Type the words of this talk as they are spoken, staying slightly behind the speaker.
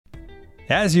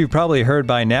As you've probably heard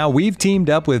by now, we've teamed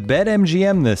up with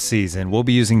BetMGM this season. We'll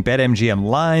be using BetMGM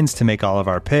lines to make all of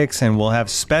our picks, and we'll have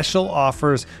special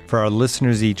offers for our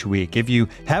listeners each week. If you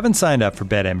haven't signed up for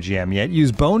BetMGM yet,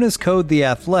 use bonus code The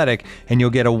Athletic, and you'll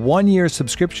get a 1-year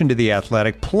subscription to The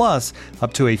Athletic, plus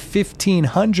up to a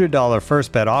 $1,500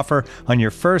 first bet offer on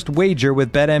your first wager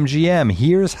with BetMGM.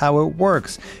 Here's how it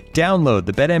works. Download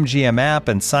the BetMGM app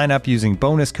and sign up using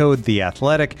bonus code The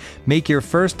Athletic. Make your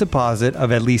first deposit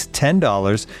of at least $10.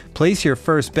 Place your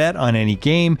first bet on any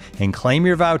game and claim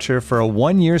your voucher for a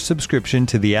 1-year subscription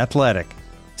to The Athletic.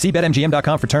 See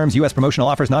BetMGM.com for terms. U.S. promotional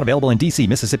offers not available in D.C.,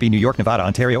 Mississippi, New York, Nevada,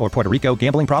 Ontario, or Puerto Rico.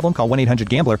 Gambling problem? Call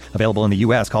 1-800-GAMBLER. Available in the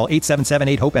U.S. Call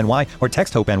 877-8-HOPE-NY or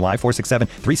text HOPE-NY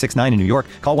 467-369 in New York.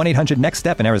 Call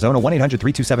 1-800-NEXT-STEP in Arizona.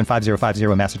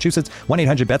 1-800-327-5050 in Massachusetts.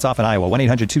 1-800-BETS-OFF in Iowa.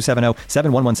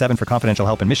 1-800-270-7117 for confidential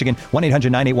help in Michigan.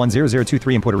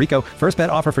 1-800-981-0023 in Puerto Rico. First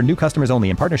bet offer for new customers only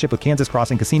in partnership with Kansas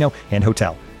Crossing Casino and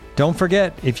Hotel. Don't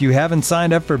forget, if you haven't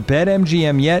signed up for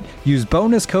BetMGM yet, use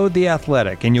bonus code The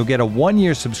Athletic, and you'll get a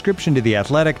 1-year subscription to The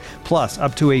Athletic, plus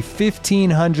up to a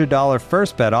 $1,500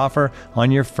 first bet offer on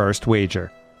your first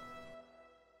wager.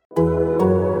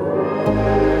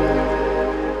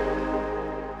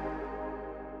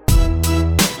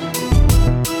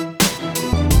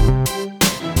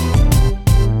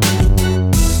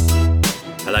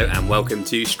 Hello and welcome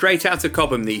to Straight Outta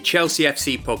Cobham, the Chelsea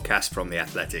FC podcast from The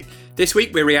Athletic. This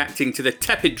week we're reacting to the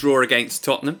tepid draw against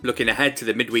Tottenham, looking ahead to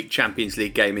the midweek Champions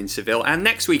League game in Seville and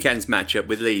next weekend's matchup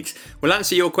with Leeds. We'll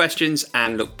answer your questions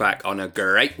and look back on a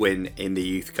great win in the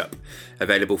Youth Cup.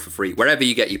 Available for free wherever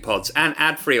you get your pods and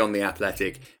ad-free on The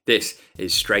Athletic. This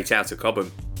is Straight Outta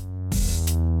Cobham.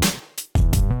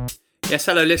 Yes,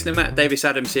 hello listener, Matt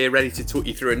Davis-Adams here, ready to talk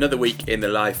you through another week in the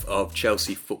life of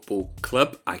Chelsea Football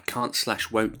Club. I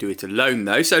can't/won't do it alone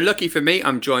though, so lucky for me,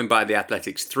 I'm joined by The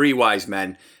Athletic's three wise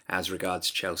men, as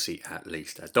regards Chelsea at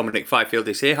least. Dominic Fifield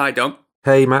is here. Hi Dom.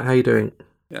 Hey Matt, how you doing?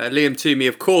 Liam Toomey,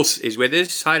 of course, is with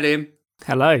us. Hi Liam.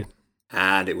 Hello.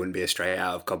 And it wouldn't be a Straight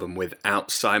Out of Cobham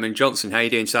without Simon Johnson. How you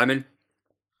doing, Simon?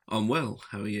 I'm well,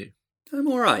 how are you? I'm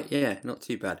all right, yeah, not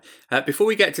too bad. Before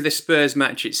we get to the Spurs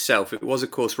match itself, it was,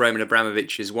 of course, Roman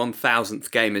Abramovich's 1,000th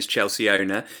game as Chelsea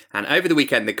owner. And over the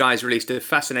weekend, the guys released a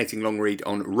fascinating long read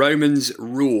on Roman's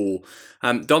rule.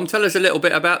 Dom, tell us a little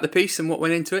bit about the piece and what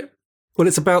went into it. Well,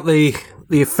 it's about the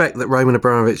effect that Roman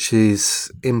Abramovich's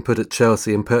input at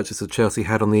Chelsea and purchase of Chelsea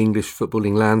had on the English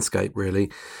footballing landscape, really.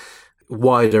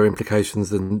 Wider implications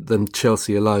than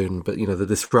Chelsea alone, but the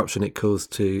disruption it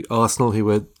caused to Arsenal, who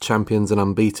were champions and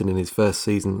unbeaten in his first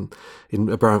season, in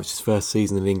Abramovich's first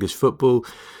season in English football,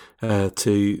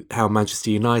 to how Manchester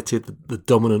United, the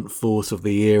dominant force of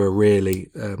the era, really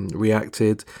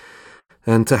reacted,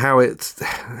 and to how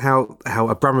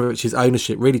Abramovich's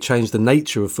ownership really changed the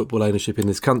nature of football ownership in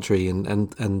this country,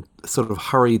 and sort of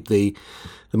hurried the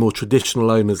more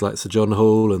traditional owners like Sir John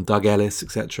Hall and Doug Ellis,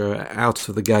 etc., out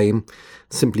of the game.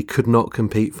 Simply could not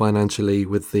compete financially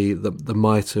with the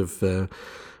might of the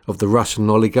Russian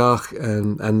oligarch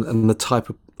and the type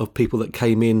of people that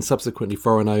came in, subsequently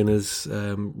foreign owners,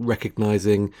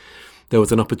 recognising there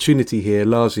was an opportunity here,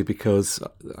 largely because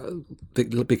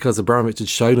Abramovich had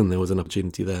shown them there was an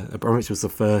opportunity there. Abramovich was the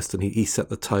first, and he set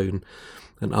the tone,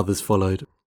 and others followed.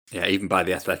 Yeah, even by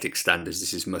the Athletic standards,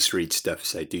 this is must-read stuff,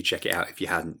 so do check it out if you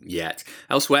hadn't yet.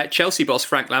 Elsewhere, Chelsea boss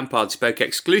Frank Lampard spoke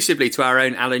exclusively to our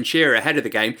own Alan Shearer ahead of the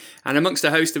game, and amongst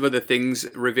a host of other things,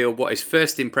 revealed what his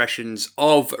first impressions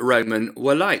of Roman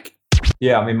were like.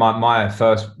 Yeah, I mean, my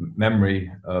first memory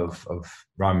of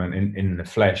Roman in the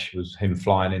flesh was him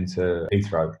flying into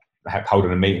Heathrow,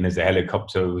 holding a meeting as the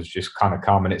helicopter was just kind of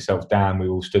calming itself down. We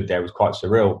all stood there. It was quite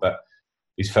surreal, but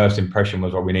his first impression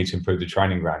was, well, we need to improve the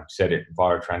training ground. Said it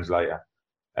via a translator,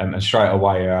 and straight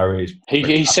away our ears.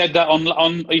 He said that on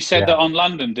that on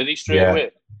London, did he? Straight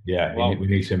away. Yeah, wow. we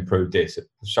need to improve this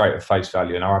straight at face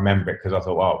value, and I remember it because I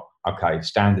thought, well, okay,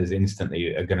 standards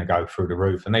instantly are going to go through the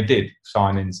roof, and they did.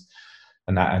 Signings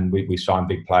and that, and we signed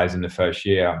big players in the first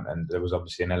year, and there was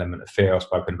obviously an element of fear. I've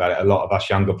spoken about it. A lot of us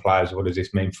younger players, what does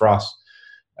this mean for us?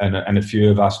 And a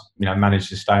few of us, managed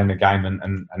to stay in the game,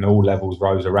 and all levels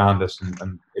rose around us,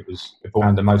 and it was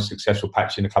the most successful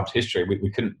patch in the club's history. We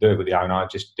couldn't do it with the owner. I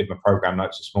just did my programme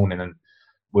notes this morning, and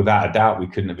without a doubt, we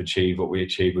couldn't have achieved what we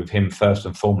achieved with him first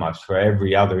and foremost. For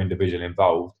every other individual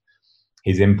involved,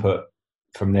 his input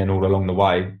from then all along the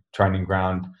way, training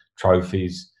ground,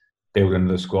 trophies, building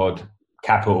the squad,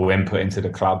 capital input into the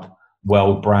club,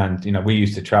 world brand. We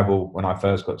used to travel when I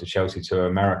first got to Chelsea to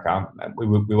America. We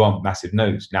weren't massive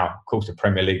news. Now, of course, the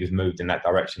Premier League has moved in that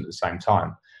direction at the same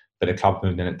time, but the club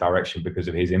moved in that direction because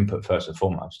of his input first and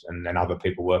foremost, and then other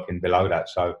people working below that.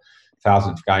 So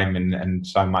 1,000th game, and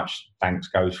so much thanks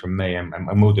goes from me,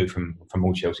 and will do from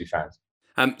all Chelsea fans.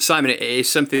 Simon, it is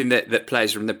something that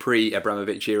players from the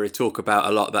pre-Abramovich era talk about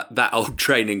a lot, that old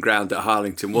training ground at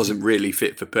Harlington wasn't really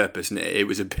fit for purpose, and it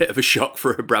was a bit of a shock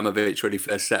for Abramovich when he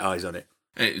first set eyes on it.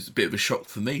 It was a bit of a shock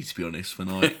for me, to be honest, when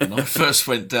I first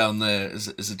went down there as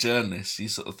a journalist. You're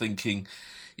sort of thinking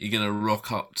you're going to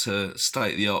rock up to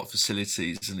state-of-the-art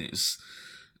facilities, and it's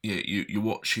you're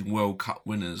watching World Cup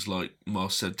winners like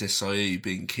Marcel Desailly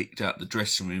being kicked out the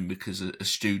dressing room because a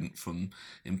student from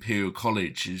Imperial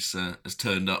College has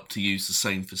turned up to use the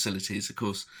same facilities. Of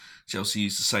course, Chelsea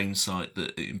used the same site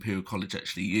that Imperial College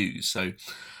actually used. So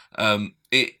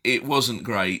it wasn't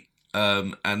great,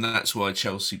 and that's why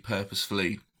Chelsea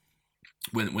purposefully,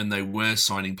 when they were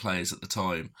signing players at the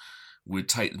time, would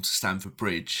take them to Stamford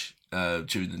Bridge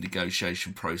during the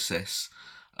negotiation process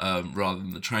rather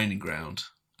than the training ground.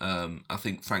 I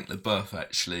think Frank Leboeuf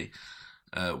actually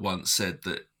once said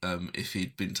that if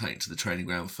he'd been taken to the training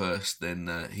ground first,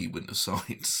 then he wouldn't have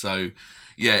signed. So,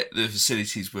 yeah, the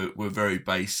facilities were very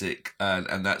basic,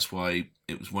 and that's why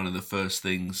it was one of the first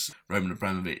things Roman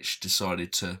Abramovich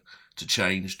decided to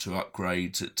change, to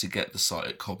upgrade, to get the site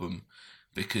at Cobham,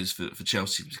 because for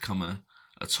Chelsea to become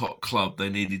a top club, they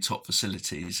needed top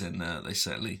facilities, and they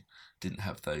certainly didn't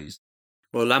have those.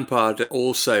 Well, Lampard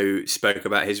also spoke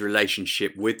about his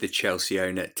relationship with the Chelsea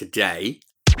owner today.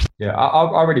 Yeah,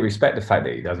 I really respect the fact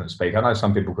that he doesn't speak. I know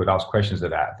some people could ask questions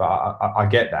of that, but I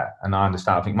get that, and I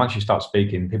understand. I think once you start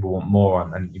speaking, people want more,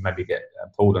 and you maybe get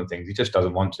pulled on things. He just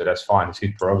doesn't want to. That's fine. It's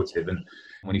his prerogative. And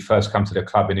when he first came to the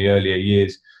club in the earlier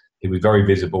years, he was very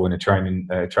visible in the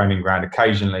training ground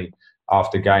occasionally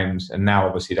after games, and now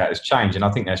obviously that has changed, and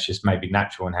I think that's just maybe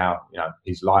natural in how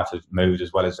his life has moved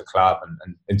as well as the club.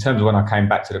 And in terms of when I came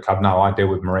back to the club, no, I deal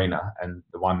with Marina, and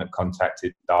the one that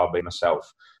contacted Derby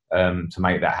myself to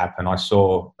make that happen. I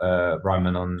saw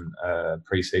Roman on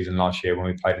pre-season last year when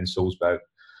we played in Salzburg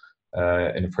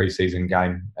in a pre-season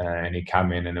game, and he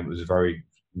came in, and it was very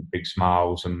big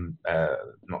smiles and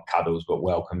not cuddles but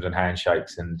welcomes and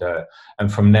handshakes, and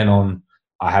from then on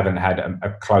I haven't had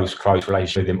a close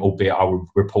relationship with him, albeit I would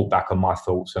report back on my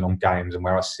thoughts and on games and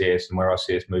where I see us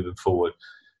moving forward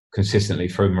consistently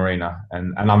through Marina.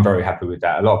 And I'm very happy with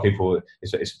that. A lot of people,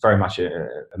 it's very much a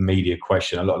media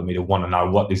question. A lot of the media want to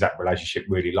know, what is that relationship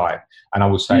really like? And I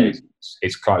would say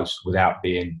it's close without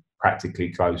being practically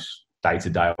close day to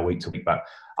day or week to week. But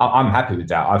I'm happy with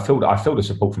that. I feel the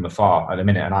support from afar at the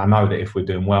minute. And I know that if we're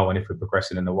doing well and if we're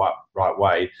progressing in the right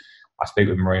way, I speak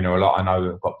with Marina a lot. I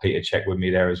know I've got Peter Cech with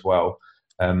me there as well.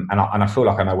 And I feel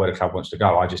like I know where the club wants to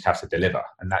go. I just have to deliver.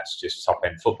 And that's just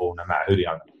top-end football, no matter who the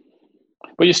owner.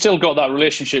 But you still got that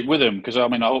relationship with him, because I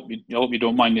hope you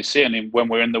don't mind me saying, him when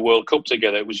we're in the World Cup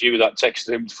together, it was you that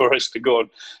texted him for us to go and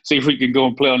see if we can go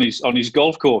and play on his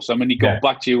golf course. I mean, he got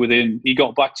back to you within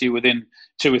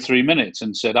 2 or 3 minutes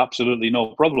and said absolutely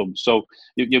no problem. So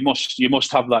you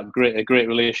must have that great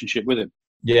relationship with him.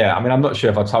 Yeah, I mean, I'm not sure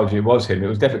if I told you it was him. It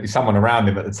was definitely someone around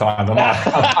him at the time. I might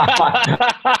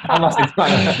have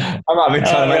been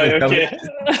trying to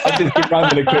I just keep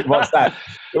running a quick WhatsApp.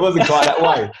 It wasn't quite that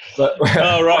way. But,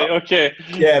 okay.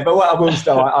 Yeah, but what I will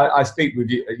say, I speak with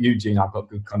Eugene, I've got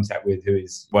good contact with, who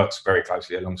works very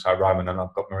closely alongside Roman, and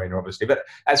I've got Marina, obviously. But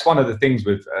that's one of the things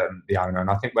with the owner,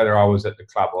 and I think whether I was at the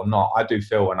club or not, I do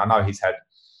feel, and I know he's had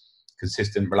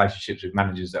consistent relationships with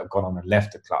managers that have gone on and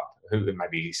left the club, who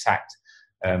maybe he sacked.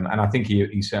 And I think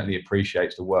he certainly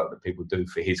appreciates the work that people do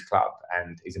for his club,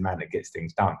 and he's a man that gets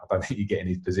things done. I don't think you get in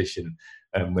his position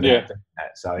without doing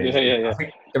that. So I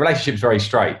think the relationship's very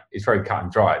straight. It's very cut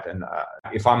and dried. And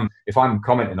if I'm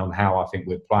commenting on how I think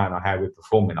we're playing or how we're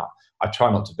performing, I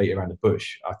try not to beat around the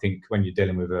bush. I think when you're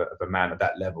dealing with a man at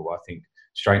that level, I think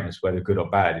straightness, whether good or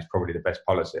bad, is probably the best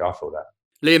policy. I feel that.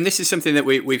 Liam, this is something that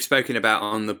we've spoken about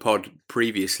on the pod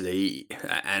previously,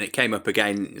 and it came up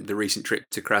again the recent trip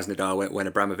to Krasnodar when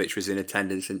Abramovich was in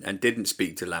attendance and didn't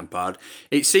speak to Lampard.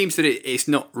 It seems that it's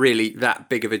not really that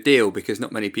big of a deal, because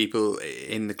not many people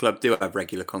in the club do have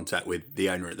regular contact with the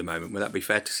owner at the moment. Would that be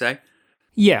fair to say?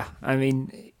 Yeah, I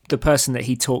mean, the person that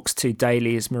he talks to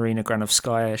daily is Marina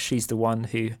Granovskaya. She's the one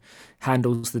who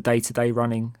handles the day-to-day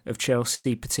running of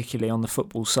Chelsea, particularly on the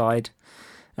football side.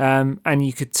 And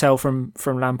you could tell from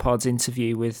Lampard's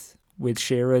interview with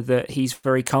Shearer that he's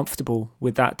very comfortable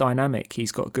with that dynamic.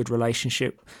 He's got a good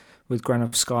relationship with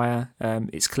Granovskaya.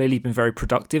 It's clearly been very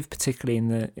productive, particularly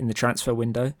in the transfer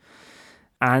window.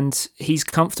 And he's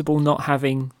comfortable not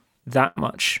having that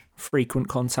much frequent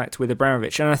contact with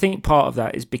Abramovich. And I think part of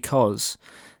that is because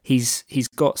he's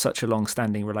got such a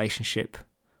long-standing relationship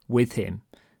with him.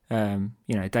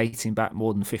 dating back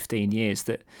more than 15 years,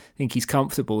 that I think he's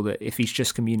comfortable that if he's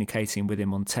just communicating with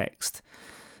him on text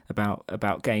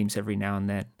about games every now and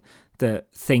then,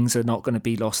 that things are not going to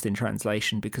be lost in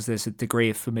translation, because there's a degree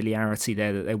of familiarity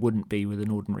there that there wouldn't be with an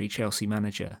ordinary Chelsea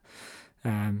manager.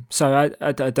 So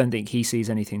I don't think he sees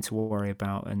anything to worry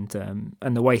about, and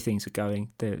the way things are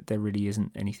going, there really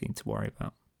isn't anything to worry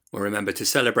about. Well, remember, to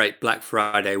celebrate Black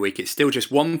Friday week, it's still just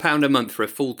 £1 a month for a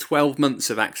full 12 months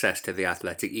of access to The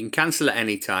Athletic. You can cancel at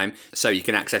any time, so you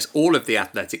can access all of The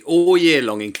Athletic all year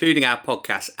long, including our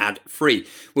podcasts ad-free.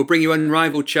 We'll bring you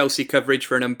unrivaled Chelsea coverage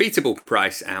for an unbeatable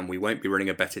price, and we won't be running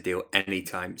a better deal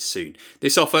anytime soon.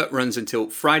 This offer runs until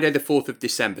Friday the 4th of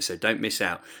December, so don't miss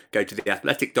out. Go to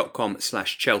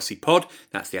theathletic.com/ChelseaPod.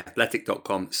 That's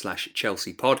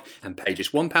theathletic.com/ChelseaPod, and pay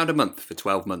just £1 a month for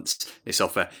 12 months. This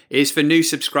offer is for new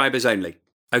subscribers only.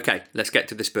 Okay, let's get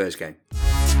to the Spurs game.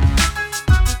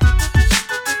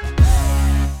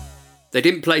 They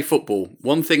didn't play football.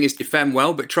 One thing is defend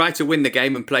well, but try to win the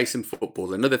game and play some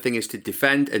football. Another thing is to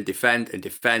defend and defend and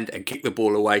defend and kick the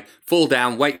ball away, fall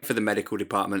down, wait for the medical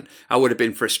department. I would have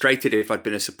been frustrated if I'd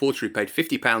been a supporter who paid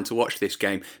 £50 to watch this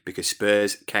game, because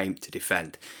Spurs came to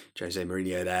defend. Jose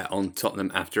Mourinho there on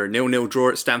Tottenham after a 0-0 draw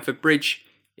at Stamford Bridge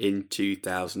in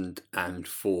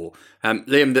 2004.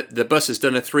 Liam, the bus has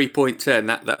done a 3-point turn.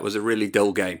 That was a really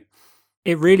dull game.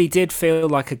 It really did feel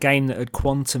like a game that had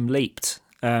quantum leaped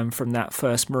from that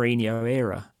first Mourinho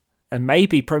era. And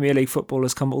maybe Premier League football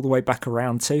has come all the way back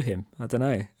around to him. I don't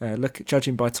know.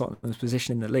 Judging by Tottenham's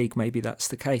position in the league, maybe that's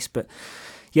the case. But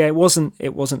yeah, it wasn't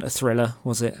a thriller,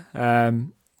 was it?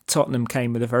 Tottenham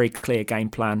came with a very clear game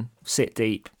plan: sit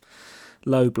deep,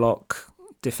 low block,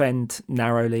 defend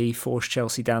narrowly, force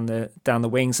Chelsea down the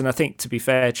wings. And I think, to be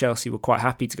fair, Chelsea were quite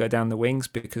happy to go down the wings,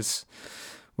 because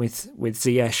with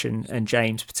Ziyech and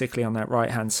James, particularly on that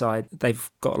right-hand side, they've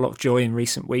got a lot of joy in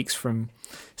recent weeks from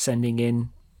sending in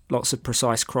lots of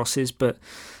precise crosses. But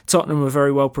Tottenham were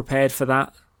very well prepared for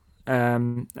that,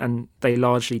 and they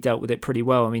largely dealt with it pretty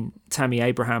well. I mean, Tammy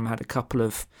Abraham had a couple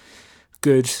of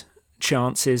good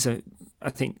chances. I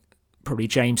think probably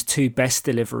James' two best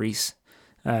deliveries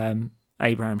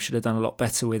Abraham should have done a lot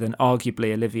better with, and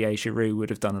arguably Olivier Giroud would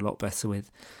have done a lot better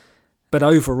with. But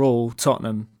overall,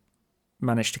 Tottenham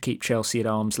managed to keep Chelsea at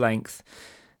arm's length.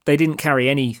 They didn't carry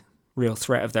any real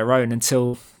threat of their own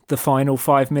until the final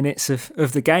 5 minutes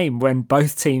of the game, when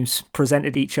both teams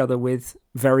presented each other with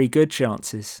very good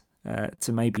chances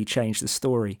to maybe change the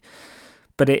story.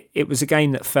 But it was a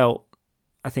game that felt,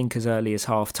 I think, as early as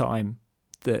half-time,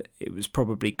 that it was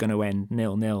probably going to end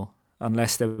 0-0,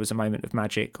 unless there was a moment of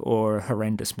magic or a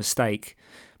horrendous mistake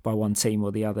by one team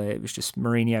or the other. It was just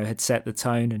Mourinho had set the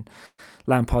tone, and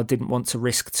Lampard didn't want to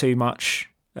risk too much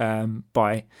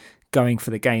by going for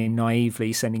the game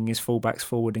naively, sending his fullbacks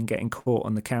forward and getting caught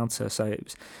on the counter. So it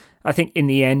was, I think in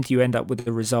the end you end up with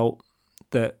the result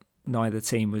that neither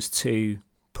team was too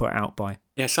put out by.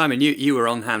 Yeah, Simon, you were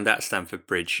on hand at Stamford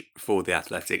Bridge for The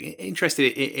Athletic.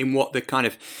 Interested in what the kind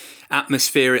of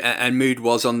atmosphere and mood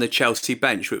was on the Chelsea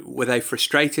bench. Were they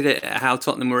frustrated at how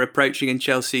Tottenham were approaching and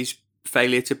Chelsea's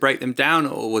failure to break them down,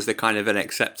 or was there kind of an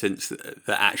acceptance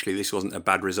that actually this wasn't a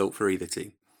bad result for either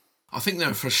team? I think they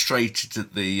were frustrated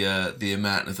at the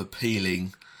amount of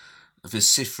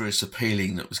vociferous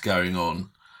appealing that was going on,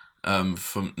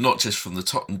 from not just from the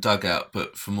Tottenham dugout,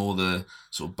 but from all the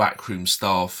sort of backroom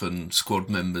staff and squad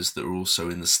members that were also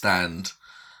in the stand.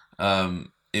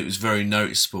 It was very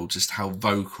noticeable just how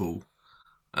vocal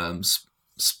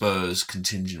Spurs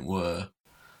contingent were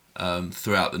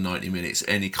throughout the 90 minutes.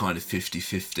 Any kind of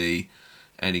 50-50,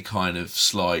 any kind of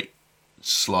slight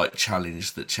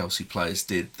challenge that Chelsea players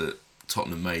did, that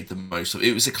Tottenham made the most of.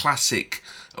 It was a classic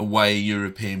away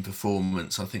European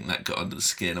performance. I think that got under the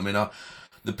skin. I mean,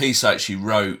 the piece I actually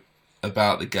wrote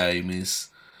about the game is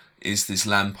this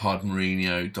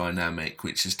Lampard-Mourinho dynamic,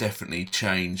 which has definitely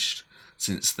changed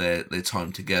since their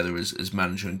time together as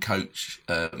manager and coach,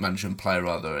 manager and player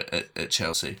rather, at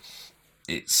Chelsea.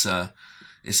 It's a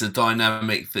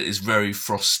dynamic that is very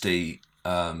frosty,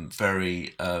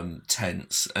 very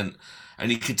tense,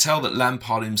 and you could tell that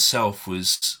Lampard himself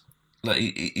was like,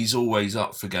 he's always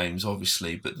up for games,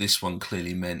 obviously, but this one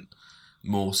clearly meant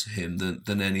more to him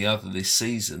than any other this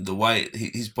season. The way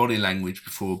his body language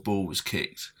before a ball was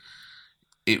kicked,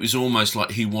 it was almost like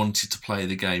he wanted to play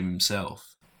the game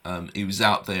himself. He was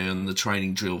out there on the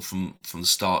training drill from the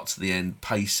start to the end,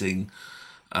 pacing,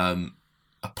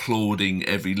 applauding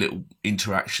every little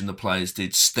interaction the players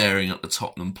did, staring at the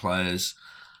Tottenham players,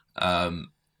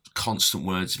 constant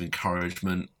words of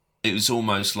encouragement. It was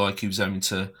almost like he was having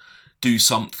to do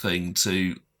something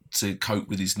to cope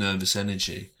with his nervous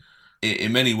energy.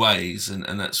 in many ways,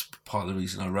 and that's part of the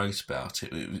reason I wrote about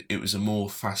it, it was a more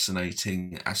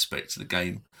fascinating aspect of the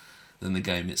game than the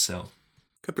game itself.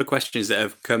 A couple of questions that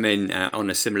have come in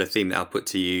on a similar theme that I'll put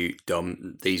to you,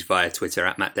 Dom. These via Twitter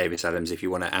at Matt Davis Adams. If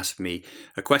you want to ask me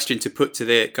a question to put to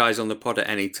the guys on the pod at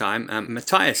any time.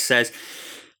 Matthias says,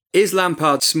 is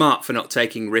Lampard smart for not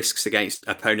taking risks against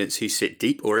opponents who sit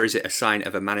deep, or is it a sign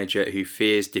of a manager who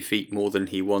fears defeat more than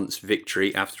he wants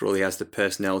victory? After all, he has the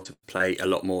personnel to play a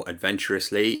lot more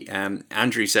adventurously.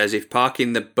 Andrew says, if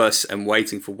parking the bus and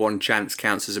waiting for one chance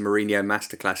counts as a Mourinho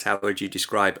masterclass, how would you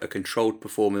describe a controlled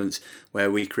performance where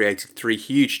we created 3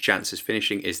 huge chances?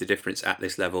 Finishing is the difference at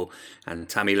this level, and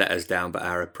Tammy let us down, but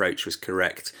our approach was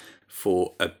correct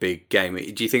for a big game.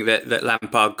 Do you think that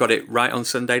Lampard got it right on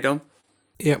Sunday, Dom?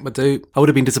 Yeah, I do. I would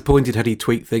have been disappointed had he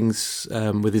tweaked things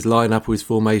with his lineup or his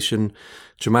formation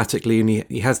dramatically, and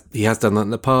he has done that in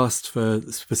the past for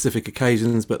specific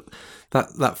occasions. But that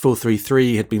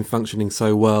 4-3-3 had been functioning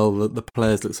so well that the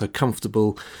players looked so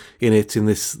comfortable in it in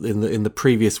the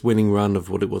previous winning run of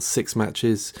what it was 6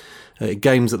 matches,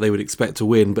 games that they would expect to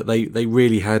win. But they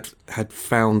really had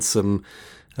found some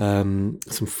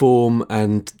form,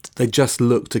 and they just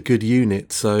looked a good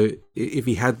unit. So if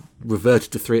he had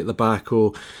reverted to 3 at the back,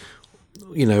 or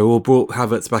brought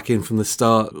Havertz back in from the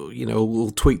start,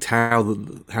 or tweaked how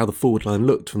the forward line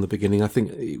looked from the beginning, I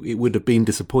think it would have been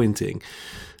disappointing.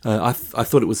 I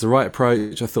thought it was the right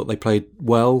approach. I thought they played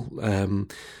well.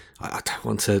 I don't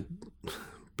want to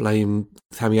blame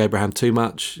Tammy Abraham too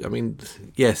much. I mean,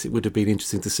 yes, it would have been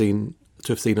interesting to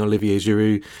have seen Olivier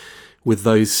Giroud with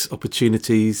those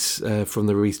opportunities from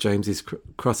the Reece James's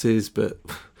crosses, but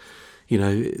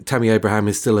Tammy Abraham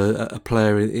is still a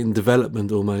player in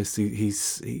development almost.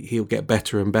 He'll get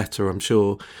better and better, I'm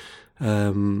sure.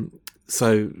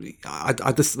 So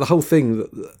I just, the whole thing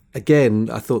again,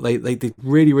 I thought they did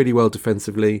really, really well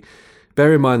defensively.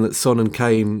 Bear in mind that Son and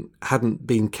Kane hadn't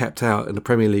been kept out in a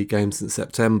Premier League game since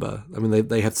September. I mean,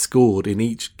 they had scored in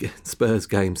each Spurs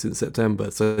game since September,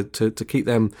 so to keep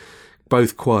them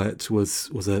both quiet was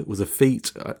a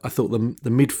feat. I thought the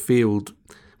midfield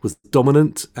was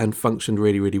dominant and functioned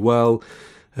really, really well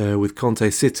with Conte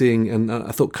sitting, and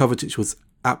I thought Kovacic was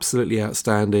absolutely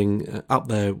outstanding. Up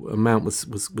there, Mount was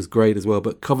great as well.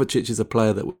 But Kovacic is a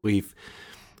player that we've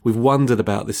wondered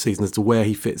about this season as to where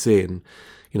he fits in.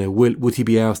 Would he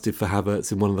be ousted for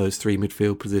Havertz in one of those 3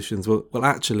 midfield positions? Well,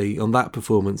 actually, on that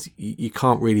performance, you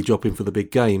can't really drop him for the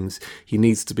big games. He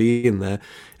needs to be in there.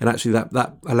 And actually,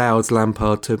 that allows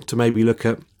Lampard to maybe look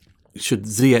at, should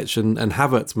Ziyech and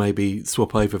Havertz maybe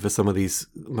swap over for some of these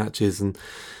matches? And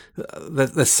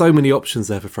there's so many options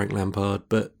there for Frank Lampard,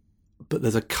 but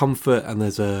there's a comfort and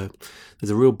there's a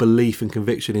real belief and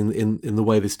conviction in the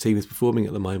way this team is performing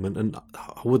at the moment. And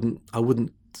I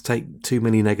wouldn't take too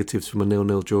many negatives from a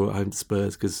 0-0 draw at home to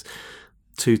Spurs, because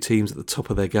 2 teams at the top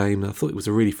of their game. I thought it was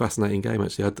a really fascinating game.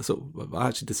 Actually, I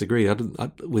actually disagree.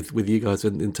 With you guys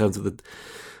in terms of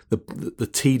the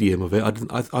tedium of it.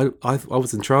 I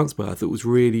was entranced by it. I thought it was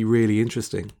really, really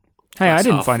interesting. Hey, I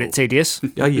didn't find it tedious.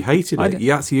 Yeah, you hated it.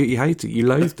 You absolutely hated it. You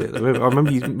loathed it. I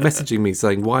remember you messaging me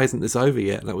saying, "Why isn't this over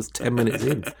yet?" And that was 10 minutes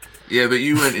in. Yeah, but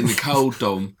you went in the cold,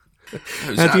 Dom.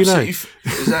 How do you know?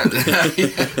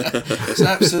 It's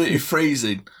absolutely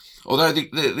freezing. Although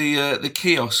the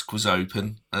kiosk was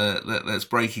open. That's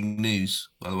breaking news,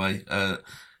 by the way.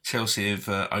 Chelsea have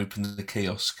opened the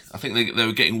kiosk. I think they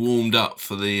were getting warmed up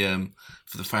for the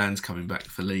fans coming back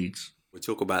for Leeds. We'll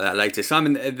talk about that later.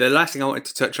 Simon, the last thing I wanted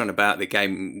to touch on about the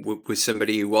game was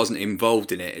somebody who wasn't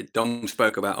involved in it. Dom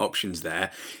spoke about options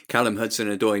there. Callum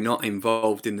Hudson-Odoi not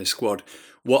involved in the squad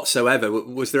whatsoever.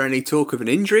 Was there any talk of an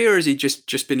injury, or has he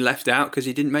just been left out because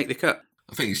he didn't make the cut?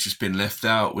 I think he's just been left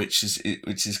out, which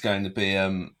is going to be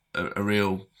a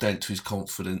real dent to his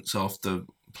confidence after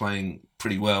playing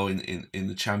pretty well in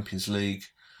the Champions League.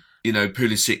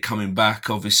 Pulisic coming back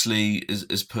obviously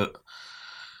has put.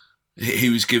 He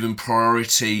was given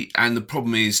priority, and the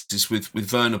problem is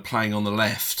with Werner playing on the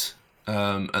left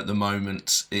at the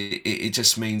moment, it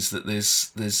just means that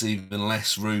there's even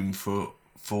less room for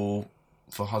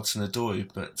Hudson-Odoi.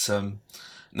 But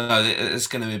no, it's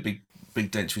going to be a big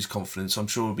dent to his confidence. I'm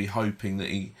sure we'll be hoping that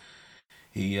he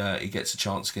gets a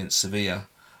chance against Sevilla.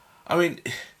 I mean,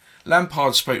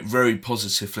 Lampard spoke very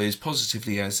positively,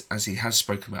 as he has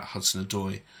spoken about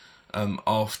Hudson-Odoi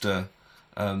after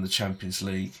the Champions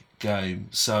League game.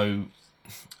 So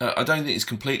I don't think it's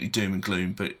completely doom and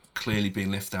gloom, but clearly being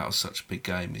left out of such a big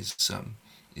game is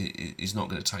not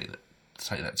going to take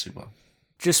that too well.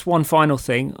 Just one final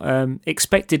thing.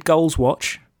 Expected goals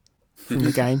watch from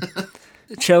the game.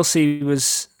 Chelsea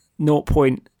was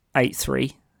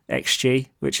 0.83 XG,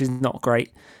 which is not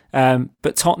great.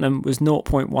 But Tottenham was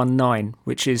 0.19,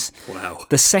 which is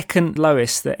the second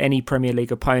lowest that any Premier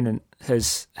League opponent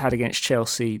has had against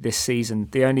Chelsea this season.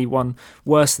 The only one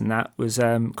worse than that was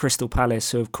Crystal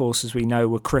Palace, who, of course, as we know,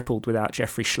 were crippled without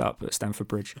Jeffrey Schlupp at Stamford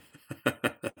Bridge.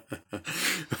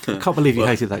 I can't believe you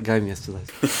hated that game yesterday.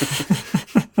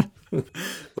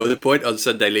 Well, the point on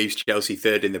Sunday leaves Chelsea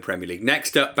third in the Premier League.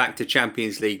 Next up, back to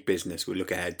Champions League business. We'll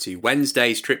look ahead to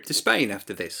Wednesday's trip to Spain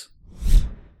after this.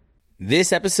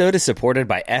 This episode is supported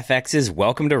by FX's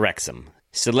Welcome to Wrexham.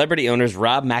 Celebrity owners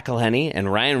Rob McElhenney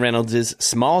and Ryan Reynolds'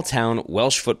 small-town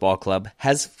Welsh football club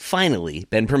has finally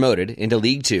been promoted into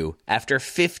League Two after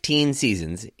 15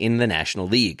 seasons in the National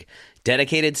League.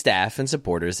 Dedicated staff and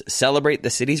supporters celebrate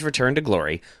the city's return to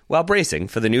glory while bracing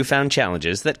for the newfound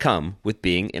challenges that come with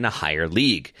being in a higher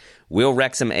league. Will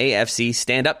Wrexham AFC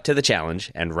stand up to the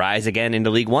challenge and rise again into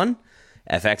League One?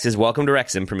 FX's Welcome to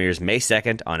Wrexham premieres May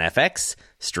 2nd on FX,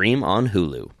 stream on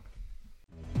Hulu.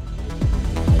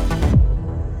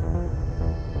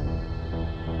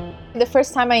 The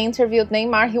first time I interviewed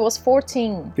Neymar, he was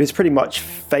 14. He was pretty much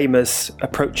famous,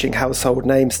 approaching household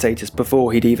name status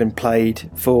before he'd even played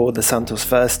for the Santos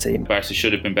first team. Barca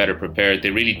should have been better prepared.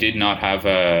 They really did not have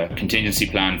a contingency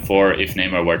plan for if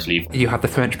Neymar were to leave. You have the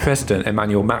French president,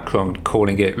 Emmanuel Macron,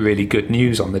 calling it really good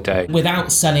news on the day.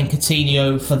 Without selling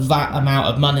Coutinho for that amount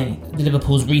of money,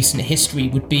 Liverpool's recent history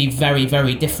would be very,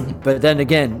 very different. But then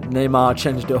again, Neymar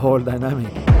changed the whole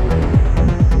dynamic.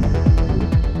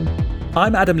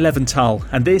 I'm Adam Leventhal,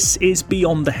 and this is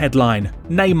Beyond the Headline,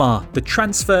 Neymar, the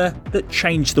transfer that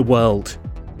changed the world.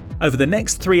 Over the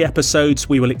next 3 episodes,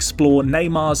 we will explore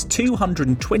Neymar's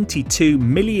 €222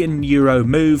 million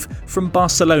move from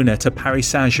Barcelona to Paris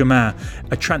Saint-Germain,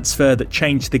 a transfer that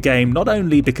changed the game not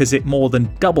only because it more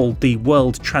than doubled the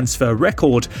world transfer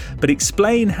record, but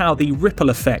explain how the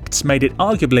ripple effects made it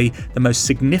arguably the most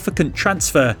significant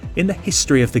transfer in the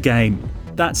history of the game.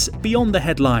 That's Beyond the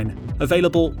Headline,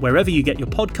 available wherever you get your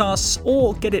podcasts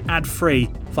or get it ad-free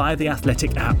via the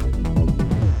Athletic app.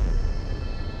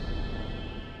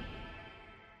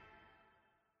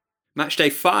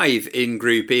 Matchday 5 in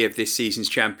Group E of this season's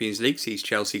Champions League sees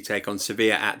Chelsea take on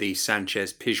Sevilla at the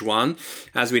Sanchez Pizjuan.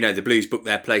 As we know, the Blues booked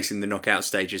their place in the knockout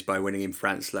stages by winning in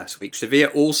France last week. Sevilla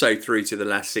also through to the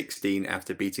last 16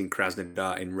 after beating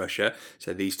Krasnodar in Russia.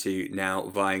 So these two now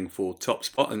vying for top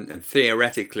spot and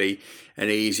theoretically an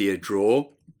easier draw.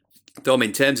 Dom,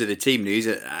 in terms of the team news,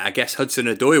 I guess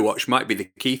Hudson-Odoi watch might be the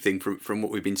key thing from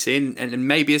what we've been seeing, and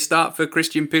maybe a start for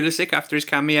Christian Pulisic after his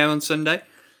cameo on Sunday.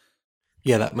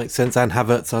 Yeah, that makes sense. And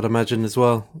Havertz, I'd imagine, as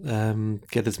well.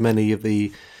 Get as many of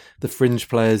the fringe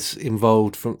players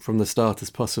involved from the start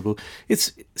as possible.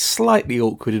 It's slightly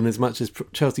awkward in as much as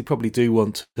Chelsea probably do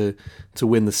want to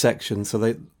win the section, so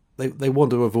they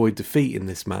want to avoid defeat in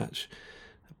this match.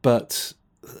 But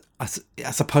I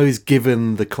suppose,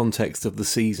 given the context of the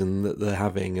season that they're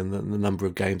having and the number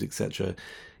of games, etc.,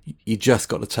 you just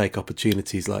got to take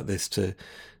opportunities like this to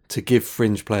give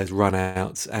fringe players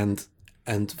run-outs and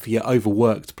for your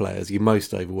overworked players, your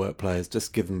most overworked players,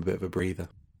 just give them a bit of a breather.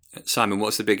 Simon,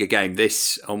 what's the bigger game,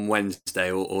 this on Wednesday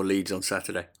or Leeds on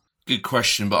Saturday? Good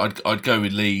question, but I'd go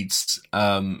with Leeds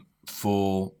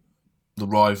for the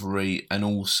rivalry, and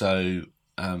also,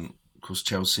 of course,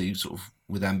 Chelsea sort of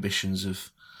with ambitions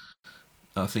of.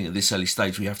 I think at this early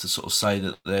stage we have to sort of say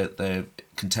that they're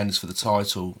contenders for the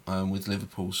title, with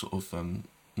Liverpool sort of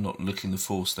not looking the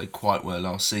force they quite were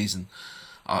last season.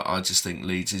 I just think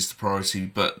Leeds is the priority,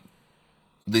 but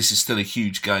this is still a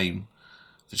huge game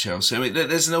for Chelsea. I mean,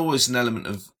 there's always an element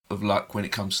of luck when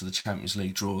it comes to the Champions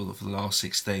League draw for the last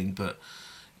 16, but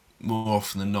more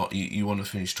often than not, you want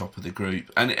to finish top of the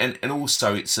group. And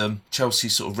also, it's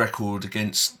Chelsea's sort of record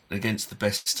against the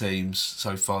best teams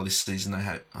so far this season.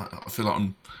 I feel like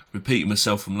I'm repeating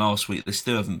myself from last week. They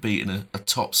still haven't beaten a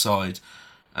top side,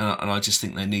 and I just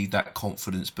think they need that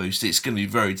confidence boost. It's going to be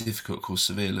very difficult. Of course,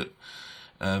 Sevilla look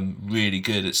really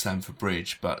good at Stamford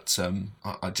Bridge, but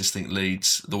I just think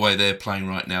Leeds, the way they're playing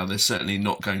right now, they're certainly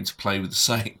not going to play with the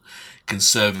same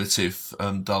conservative,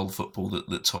 dull football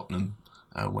that Tottenham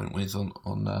went with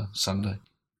on Sunday.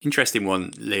 Interesting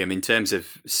one, Liam, in terms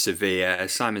of Sevilla.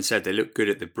 As Simon said, they look good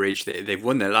at the Bridge. They've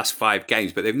won their last 5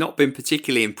 games, but they've not been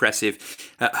particularly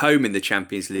impressive at home in the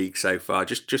Champions League so far.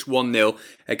 Just 1-0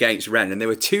 against Rennes, and they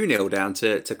were 2-0 down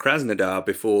to Krasnodar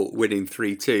before winning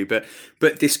 3-2.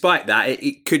 But despite that,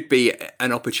 it could be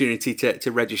an opportunity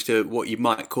to register what you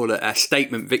might call a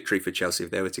statement victory for Chelsea if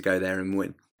they were to go there and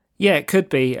win. Yeah, it could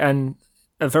be, and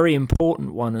a very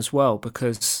important one as well,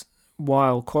 because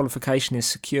while qualification is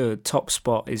secured, top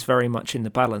spot is very much in the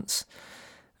balance.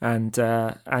 And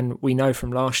we know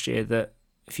from last year that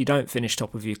if you don't finish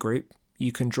top of your group,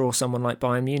 you can draw someone like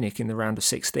Bayern Munich in the round of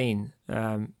 16.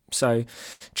 So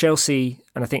Chelsea,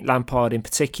 and I think Lampard in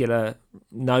particular,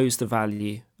 knows the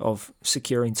value of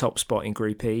securing top spot in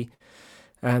Group E.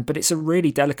 But it's a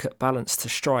really delicate balance to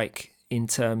strike in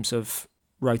terms of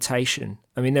rotation.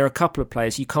 I mean, there are a couple of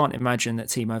players. You can't imagine that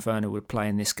Timo Werner would play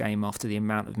in this game after the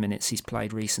amount of minutes he's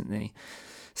played recently.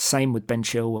 Same with Ben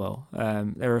Chilwell.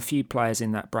 There are a few players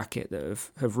in that bracket that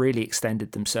have really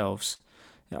extended themselves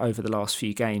over the last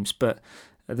few games, but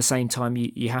at the same time,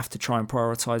 you have to try and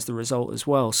prioritise the result as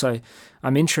well. So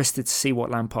I'm interested to see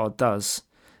what Lampard does.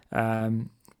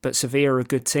 But Sevilla are a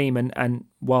good team, and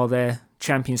while their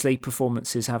Champions League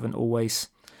performances haven't always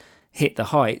hit the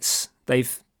heights,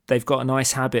 they've got a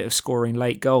nice habit of scoring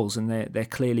late goals, and they're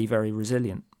clearly very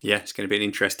resilient. Yeah, it's going to be an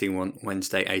interesting one.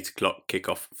 Wednesday, 8 o'clock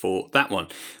kickoff for that one.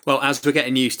 Well, as we're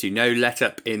getting used to, no let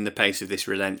up in the pace of this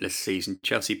relentless season.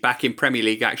 Chelsea back in Premier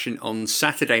League action on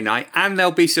Saturday night, and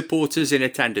there'll be supporters in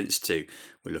attendance too.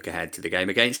 We'll look ahead to the game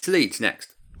against Leeds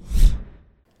next.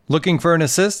 Looking for an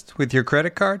assist with your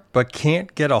credit card, but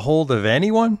can't get a hold of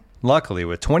anyone? Luckily,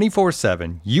 with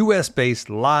 24/7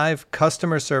 US-based live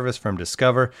customer service from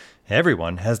Discover,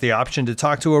 everyone has the option to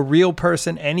talk to a real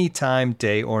person anytime,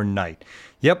 day or night.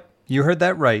 Yep, you heard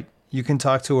that right. You can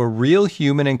talk to a real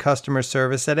human in customer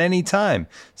service at any time.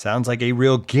 Sounds like a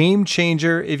real game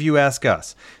changer if you ask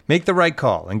us. Make the right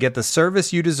call and get the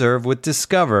service you deserve with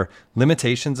Discover.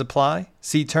 Limitations apply.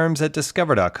 See terms at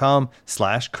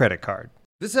discover.com/creditcard.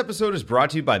 This episode is brought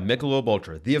to you by Michelob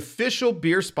Ultra, the official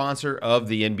beer sponsor of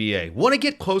the NBA. Want to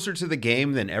get closer to the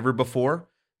game than ever before?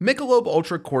 Michelob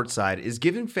Ultra Courtside is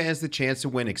giving fans the chance to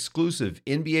win exclusive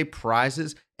NBA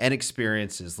prizes and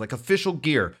experiences like official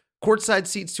gear, courtside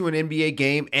seats to an NBA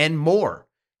game, and more.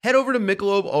 Head over to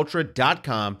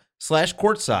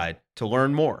MichelobUltra.com/courtside to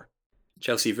learn more.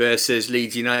 Chelsea versus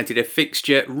Leeds United, a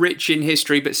fixture rich in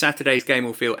history, but Saturday's game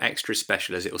will feel extra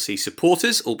special as it will see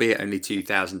supporters, albeit only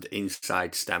 2,000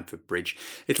 inside Stamford Bridge.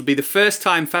 It'll be the first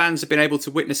time fans have been able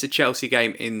to witness a Chelsea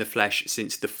game in the flesh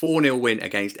since the 4-0 win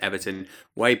against Everton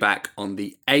way back on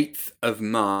the 8th of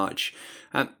March.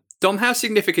 Dom, how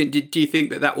significant do you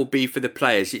think that will be for the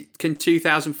players? Can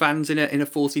 2,000 fans in a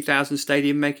 40,000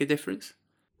 stadium make a difference?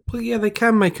 Well, yeah, they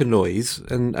can make a noise,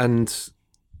 and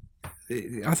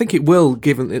I think it will,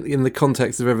 given in the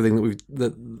context of everything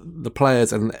that the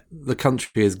players and the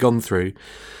country has gone through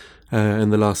in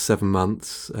the last 7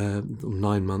 months, or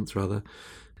 9 months rather.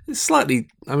 It's slightly.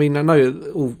 I mean, I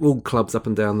know all clubs up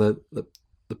and down the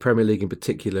Premier League in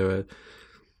particular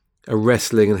are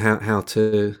wrestling and how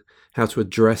to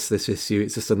address this issue.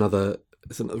 It's just another.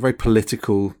 It's a very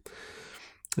political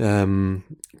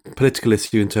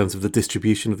issue in terms of the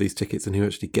distribution of these tickets and who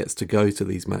actually gets to go to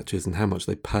these matches and how much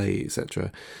they pay,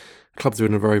 etc. Clubs are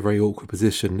in a very, very awkward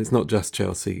position. It's not just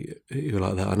Chelsea who are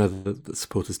like that. I know that the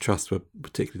Supporters Trust were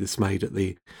particularly dismayed at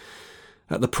the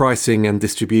pricing and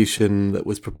distribution that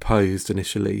was proposed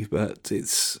initially, but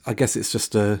I guess it's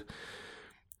just a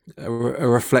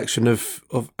reflection of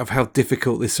how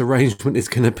difficult this arrangement is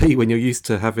going to be when you're used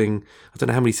to having, I don't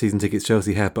know how many season tickets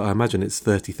Chelsea have, but I imagine it's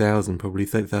 30,000, probably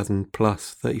 30,000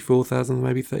 plus, 34,000,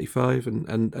 maybe 35,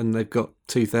 and they've got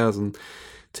 2,000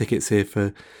 tickets here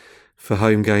for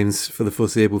home games for the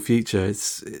foreseeable future.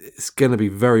 It's going to be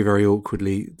very, very awkward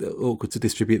to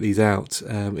distribute these out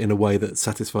in a way that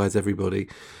satisfies everybody.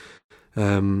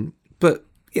 But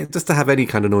yeah, just to have any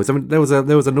kind of noise. I mean, there was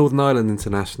a Northern Ireland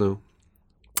international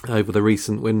over the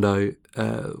recent window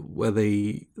where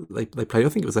they played. I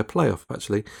think it was their playoff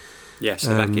actually. Yeah,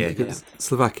 Slovakia.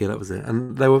 Slovakia, that was it.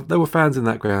 And there were fans in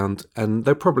that ground, and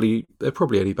they're probably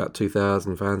only about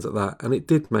 2,000 fans at that, and it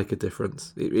did make a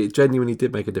difference. It genuinely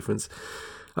did make a difference.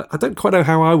 I don't quite know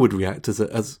how I would react as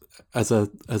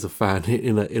a fan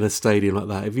in a stadium like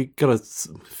that. If you've got a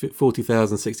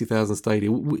 40,000, 60,000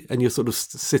 stadium and you're sort of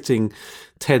sitting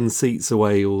 10 seats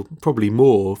away, or probably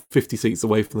more, 50 seats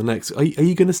away from the next, are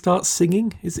you going to start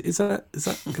singing? Is that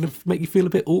going to make you feel a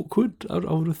bit awkward? I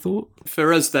would have thought.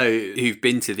 For us though, who've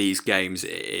been to these games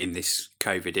in this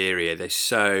COVID era, they're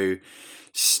so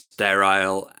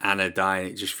sterile, anodyne.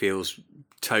 It just feels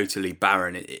totally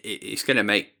barren. It's going to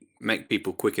make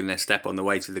people quicken their step on the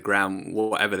way to the ground,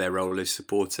 whatever their role is,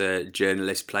 supporter,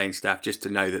 journalist, playing staff, just to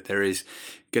know that there is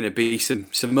going to be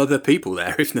some other people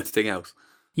there, if nothing else.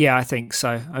 Yeah, I think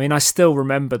so. I mean, I still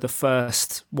remember the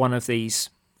first one of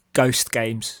these ghost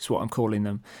games, is what I'm calling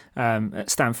them, at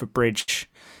Stamford Bridge,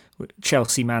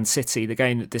 Chelsea Man City, the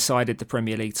game that decided the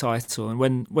Premier League title. And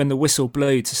when the whistle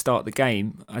blew to start the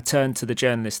game, I turned to the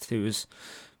journalist who was,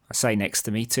 I say next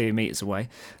to me, 2 meters away,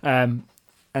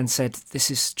 and said,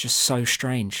 "This is just so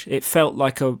strange." It felt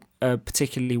like a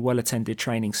particularly well-attended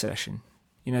training session.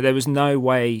 There was no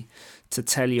way to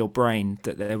tell your brain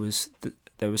that there was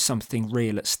something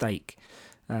real at stake.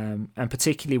 And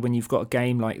particularly when you've got a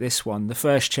game like this one, the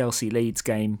first Chelsea-Leeds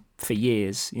game for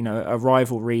years, a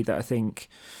rivalry that I think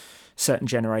certain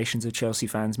generations of Chelsea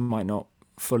fans might not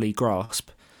fully grasp.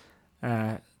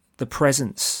 The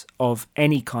presence of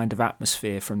any kind of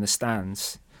atmosphere from the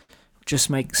stands just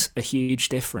makes a huge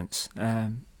difference.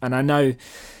 And I know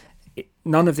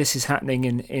none of this is happening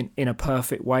in a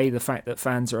perfect way. The fact that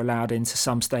fans are allowed into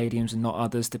some stadiums and not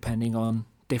others, depending on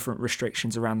different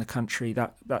restrictions around the country,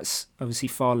 that's obviously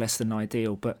far less than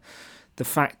ideal. But the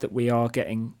fact that we are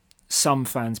getting some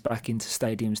fans back into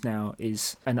stadiums now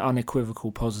is an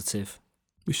unequivocal positive.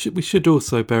 We should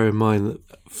also bear in mind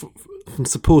that from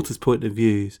supporters' point of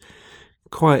view,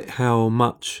 quite how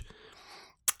much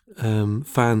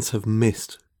fans have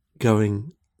missed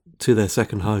going to their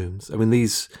second homes. I mean,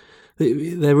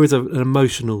 there is an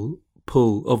emotional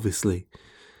pull, obviously,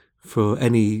 for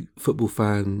any football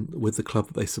fan with the club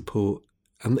that they support,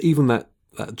 and even that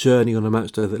journey on a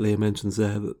match day that Leah mentions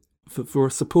there, that for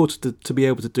a supporter to be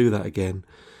able to do that again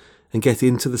and get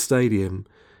into the stadium,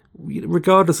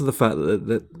 regardless of the fact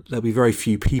that there'll be very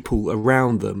few people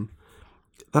around them,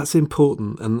 that's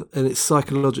important, and it's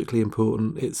psychologically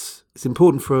important. It's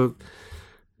important for,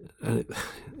 and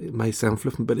it may sound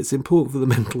flippant, but it's important for the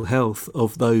mental health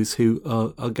of those who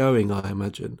are going, I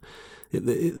imagine.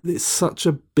 It's such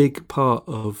a big part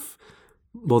of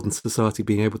modern society,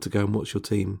 being able to go and watch your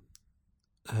team.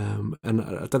 And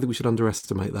I don't think we should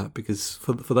underestimate that, because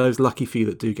for those lucky few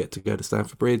that do get to go to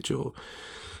Stamford Bridge or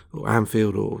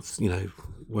Anfield or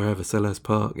wherever, Selhurst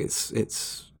Park,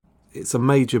 it's a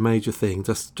major thing.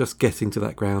 Just getting to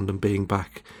that ground and being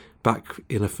back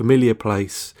in a familiar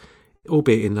place,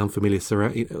 albeit in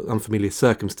unfamiliar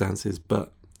circumstances,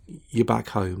 but you're back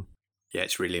home. Yeah,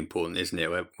 it's really important, isn't it?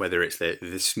 Whether it's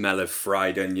the smell of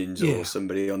fried onions or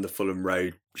somebody on the Fulham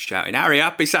Road shouting, "Hurry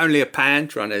up, it's only £1,"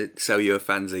 trying to sell you a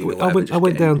fanzine. I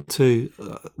went down to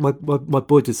my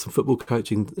boy did some football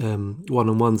coaching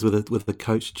one-on-ones with a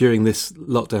coach during this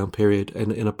lockdown period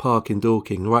in a park in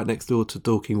Dorking, right next door to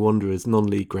Dorking Wanderers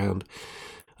non-league ground.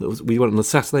 We went on a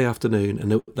Saturday afternoon,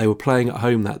 and they were playing at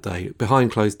home that day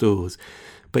behind closed doors.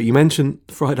 But you mentioned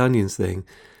fried onions thing.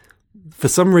 For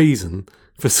some reason,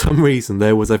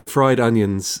 there was a fried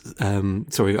onions,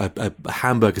 a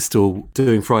hamburger stall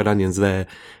doing fried onions there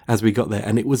as we got there,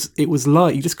 and it was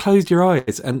light. You just closed your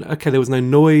eyes, and okay, there was no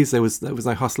noise, there was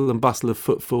no hustle and bustle of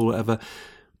footfall, whatever,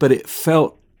 but it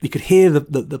felt, you could hear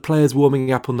the players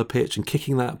warming up on the pitch and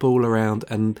kicking that ball around,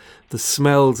 and the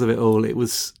smells of it all. It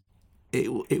was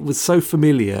so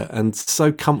familiar and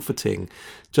so comforting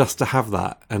just to have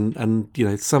that, and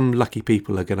some lucky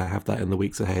people are going to have that in the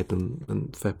weeks ahead,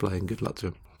 and fair play and good luck to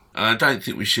them. I don't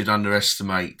think we should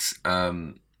underestimate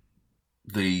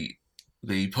the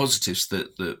positives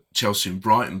that Chelsea and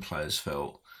Brighton players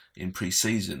felt in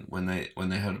pre-season when they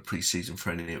had a pre-season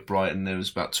friendly at Brighton. There was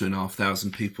about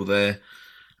 2,500 people there,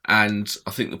 and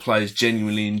I think the players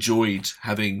genuinely enjoyed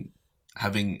having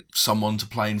someone to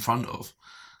play in front of.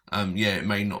 It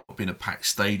may not have been a packed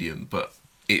stadium, but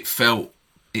it felt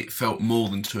more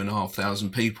than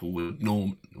 2,500 people would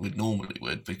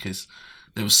normally, because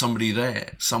there was somebody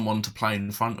there, someone to play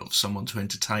in front of, someone to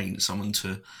entertain, someone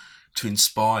to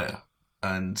inspire,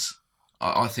 and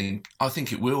I think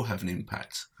it will have an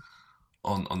impact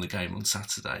on the game on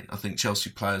Saturday. I think Chelsea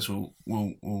players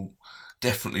will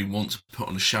definitely want to put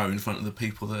on a show in front of the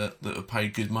people that have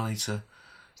paid good money to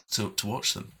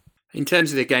watch them. In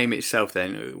terms of the game itself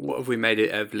then, what have we made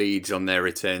it of Leeds on their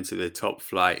return to the top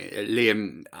flight?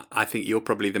 Liam, I think you're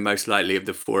probably the most likely of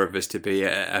the four of us to be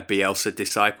a Bielsa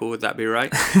disciple, would that be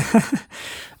right?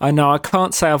 I know, I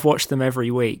can't say I've watched them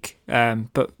every week,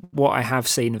 but what I have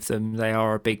seen of them, they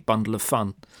are a big bundle of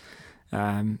fun.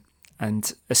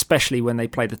 And especially when they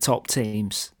play the top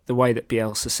teams, the way that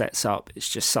Bielsa sets up, it's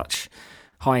just such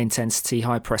high intensity,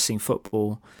 high pressing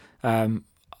football.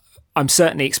 I'm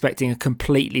certainly expecting a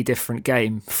completely different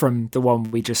game from the one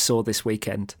we just saw this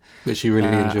weekend, which you really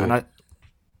enjoyed.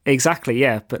 Exactly,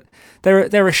 yeah. But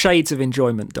there are shades of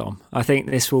enjoyment, Dom. I think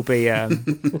this will be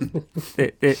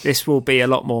this will be a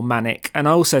lot more manic, and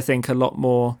I also think a lot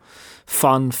more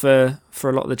fun for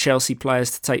a lot of the Chelsea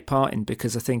players to take part in,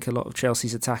 because I think a lot of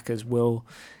Chelsea's attackers will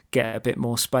get a bit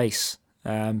more space.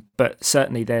 But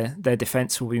certainly their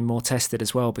defence will be more tested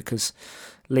as well, because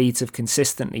Leeds have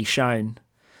consistently shown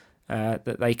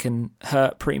that they can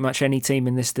hurt pretty much any team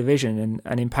in this division.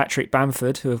 And in Patrick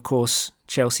Bamford, who of course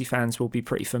Chelsea fans will be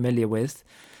pretty familiar with,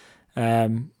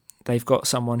 they've got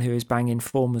someone who is banging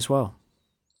form as well.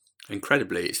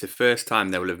 Incredibly, it's the first time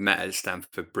they will have met at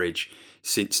Stamford Bridge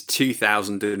since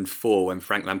 2004 when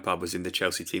Frank Lampard was in the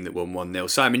Chelsea team that won 1-0.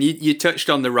 Simon, you touched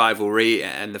on the rivalry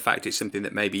and the fact it's something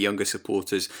that maybe younger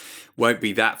supporters won't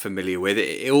be that familiar with.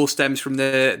 It all stems from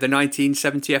the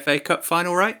 1970 FA Cup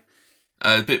final, right?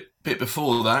 A bit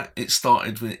before that, it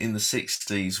started in the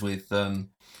 60s with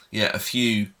a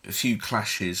few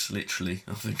clashes, literally,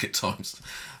 I think at times,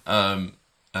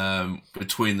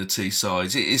 between the two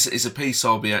sides. It's a piece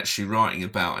I'll be actually writing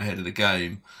about ahead of the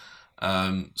game,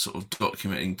 sort of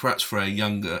documenting, perhaps for our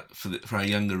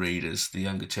younger readers, the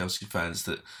younger Chelsea fans,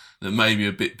 that may be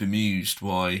a bit bemused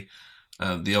why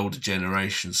the older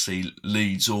generation see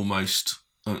Leeds almost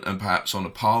and perhaps on a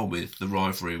par with the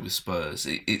rivalry with Spurs.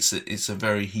 It's a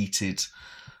very heated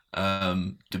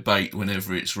debate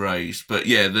whenever it's raised. But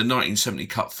yeah, the 1970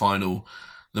 Cup final,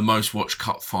 the most watched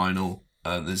Cup final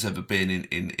there's ever been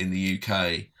in the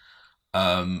UK,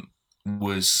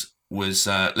 was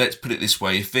let's put it this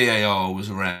way: if VAR was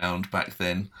around back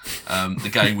then, the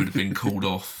game would have been called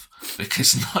off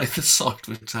because neither side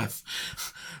would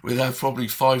have probably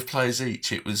 5 players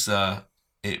each. It was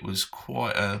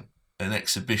quite an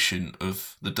exhibition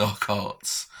of the dark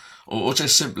arts, or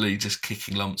just simply just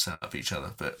kicking lumps out of each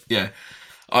other. But yeah,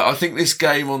 I think this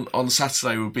game on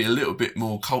Saturday would be a little bit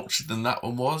more cultured than that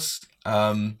one was.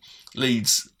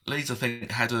 Leeds I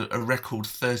think had a record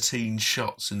 13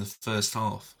 shots in the first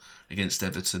half against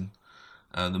Everton,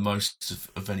 the most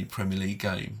of any Premier League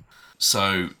game.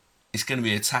 So it's going to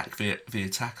be attack via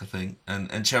attack, I think,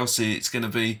 and Chelsea, it's going to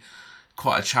be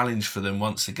quite a challenge for them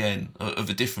once again, of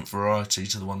a different variety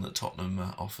to the one that Tottenham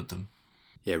offered them.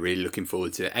 Yeah, really looking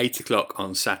forward to it. 8 o'clock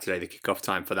on Saturday, the kickoff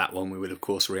time for that one. We will, of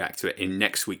course, react to it in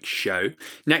next week's show.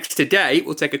 Next today,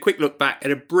 we'll take a quick look back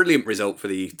at a brilliant result for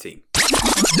the youth team.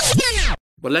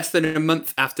 Well, less than a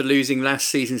month after losing last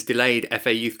season's delayed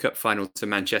FA Youth Cup final to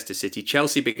Manchester City,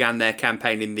 Chelsea began their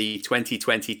campaign in the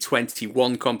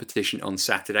 2020-21 competition on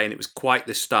Saturday, and it was quite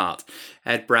the start.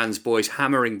 Ed Brand's boys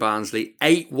hammering Barnsley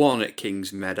 8-1 at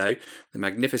Kings Meadow. The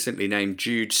magnificently named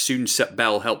Jude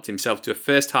Soonsup-Bell helped himself to a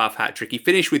first-half hat-trick. He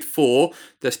finished with 4,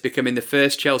 thus becoming the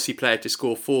first Chelsea player to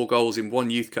score 4 goals in one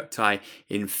Youth Cup tie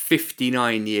in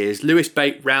 59 years. Lewis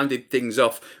Bate rounded things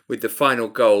off with the final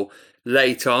goal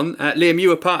late on. Liam, you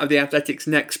were part of the Athletics'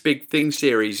 Next Big Thing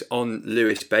series on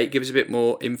Lewis Bate. Give us a bit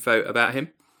more info about him.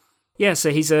 Yeah, so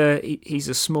he's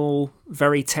a small,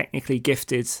 very technically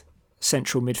gifted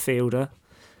central midfielder.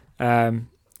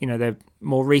 They're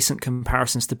more recent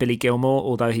comparisons to Billy Gilmore,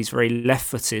 although he's very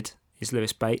left-footed, is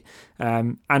Lewis Bate.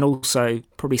 And also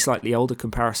probably slightly older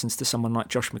comparisons to someone like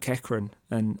Josh McEachran.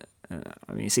 And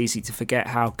it's easy to forget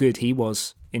how good he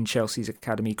was in Chelsea's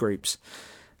academy groups.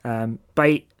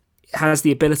 Bate has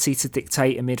the ability to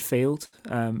dictate a midfield,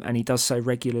 and he does so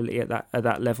regularly at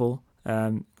that level.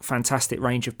 Fantastic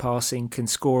range of passing, can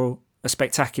score a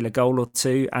spectacular goal or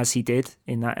two, as he did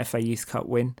in that FA Youth Cup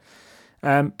win.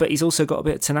 But he's also got a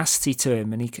bit of tenacity to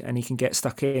him, and he can get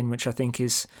stuck in, which I think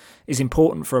is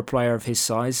important for a player of his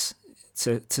size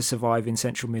to survive in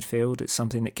central midfield. It's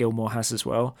something that Gilmore has as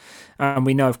well, and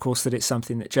we know, of course, that it's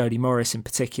something that Jody Morris in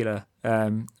particular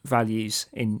values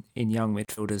in young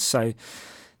midfielders. So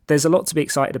there's a lot to be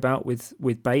excited about with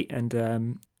Bate,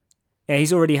 and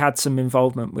he's already had some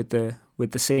involvement with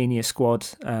the senior squad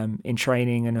in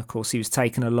training, and of course he was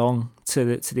taken along to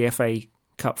the FA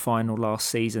Cup final last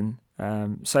season.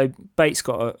 So Bate's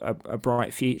got a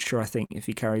bright future, I think, if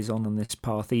he carries on this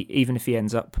path, even if he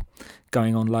ends up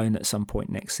going on loan at some point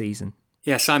next season.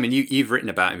 Yeah, Simon, you've written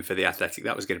about him for The Athletic.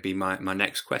 That was going to be my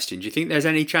next question. Do you think there's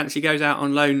any chance he goes out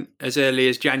on loan as early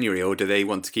as January, or do they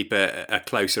want to keep a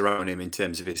closer eye on him in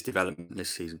terms of his development this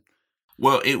season?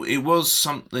 Well, it was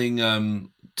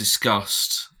something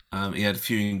discussed. He had a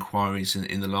few inquiries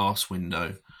in the last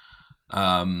window,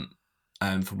 and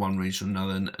for one reason or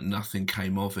another, nothing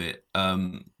came of it.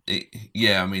 There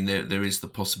is the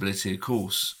possibility, of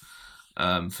course,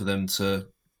 for them to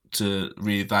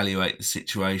reevaluate the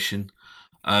situation.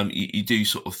 You do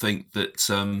sort of think that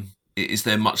is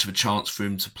there much of a chance for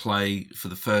him to play for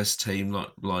the first team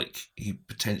like he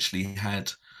potentially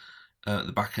had at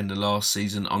the back end of last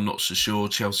season? I'm not so sure.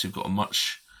 Chelsea have got a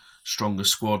much stronger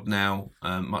squad now,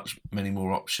 many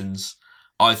more options.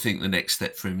 I think the next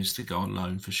step for him is to go on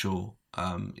loan for sure.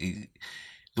 The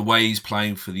way he's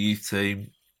playing for the youth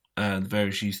team, the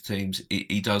various youth teams,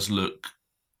 he does look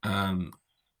a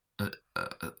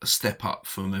step up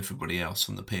from everybody else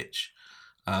on the pitch.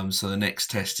 So the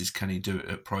next test is, can he do it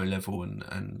at pro level?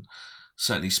 And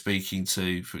certainly speaking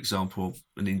to, for example,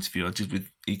 an interview I did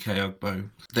with Ike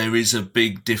Ugbo, there is a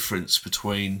big difference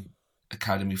between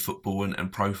academy football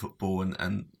and pro football,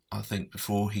 and I think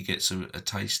before he gets a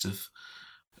taste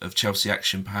of Chelsea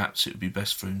action, perhaps it would be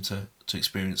best for him to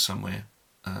experience somewhere,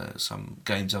 some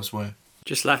games elsewhere.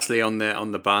 Just lastly on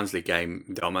the Barnsley game,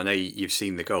 Dom, I know you've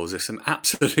seen the goals. There's some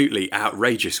absolutely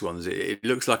outrageous ones. It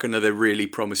looks like another really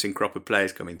promising crop of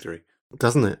players coming through.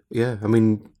 Doesn't it? Yeah. I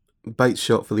mean, Bates'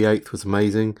 shot for the 8th was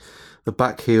amazing. The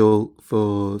back heel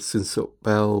for Sinsuk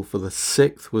Bell for the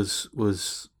 6th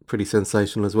was pretty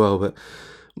sensational as well. But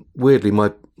weirdly,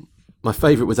 my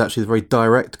favourite was actually the very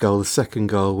direct goal, the second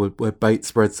goal, where Bates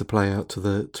spreads the play out to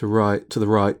the right to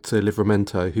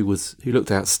Livramento, who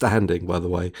looked outstanding, by the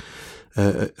way.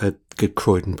 A good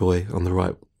Croydon boy on the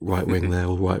right wing there,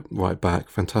 or right back.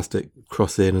 Fantastic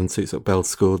cross in, and Sinsuk Bell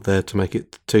scored there to make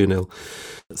it 2-0.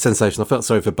 Sensational. I felt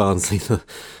sorry for Barnsley.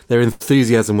 Their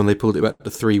enthusiasm when they pulled it back to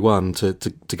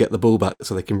 3-1 to get the ball back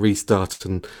so they can restart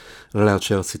and allow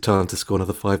Chelsea time to score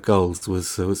another 5 goals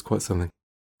was quite something.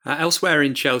 Elsewhere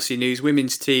in Chelsea news,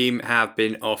 women's team have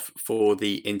been off for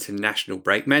the international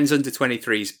break. Men's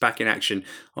under-23s back in action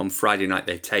on Friday night.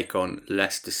 They take on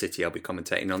Leicester City. I'll be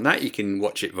commentating on that. You can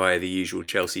watch it via the usual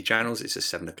Chelsea channels. It's a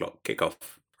 7:00 kickoff.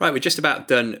 Right, we're just about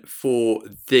done for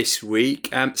this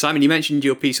week. Simon, you mentioned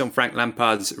your piece on Frank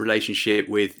Lampard's relationship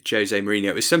with Jose Mourinho.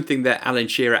 It was something that Alan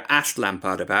Shearer asked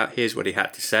Lampard about. Here's what he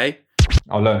had to say.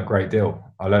 I learned a great deal.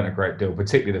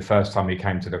 Particularly the first time he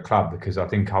came to the club, because I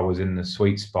think I was in the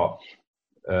sweet spot.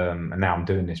 And now I'm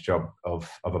doing this job of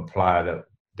a player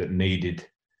that needed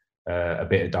a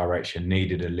bit of direction,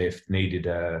 needed a lift,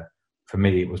 for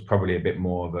me, it was probably a bit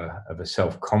more of a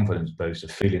self-confidence boost, a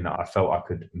feeling that I felt I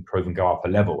could improve and go up a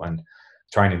level. And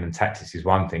training and tactics is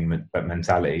one thing, but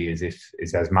mentality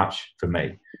is as much for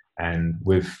me. And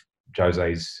with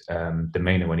Jose's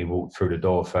demeanour when he walked through the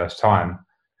door first time,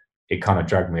 it kind of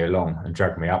dragged me along and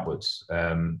dragged me upwards.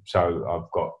 So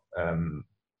I've got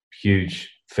huge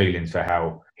feelings for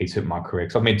how he took my career.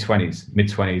 Because I'm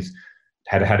mid-20s,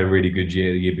 had a really good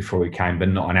year the year before he came, but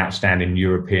not an outstanding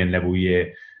European level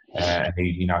year. And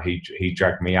he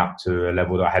dragged me up to a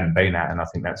level that I hadn't been at, and I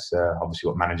think that's obviously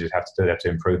what managers have to do. They have to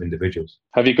improve individuals.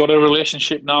 Have you got a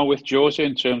relationship now with Jose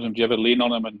in terms of, do you ever lean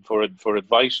on him and for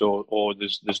advice, or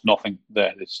there's nothing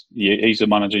there? He's a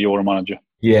manager, you're a manager.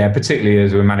 Yeah, particularly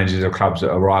as we're managers of clubs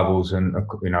that are rivals and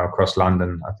across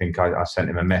London. I think I sent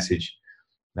him a message.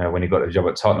 When he got the job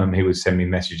at Tottenham, he would send me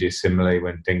messages similarly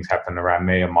when things happen around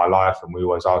me and my life, and we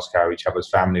always ask how each other's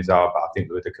families are. But I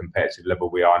think with the competitive level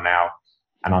we are now,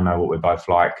 and I know what we're both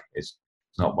like, it's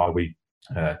not why we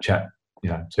chat,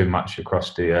 too much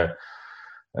across the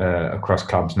across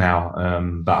clubs now.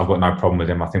 But I've got no problem with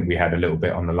him. I think we had a little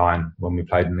bit on the line when we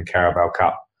played in the Carabao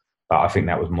Cup, but I think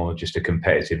that was more just a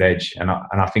competitive edge. And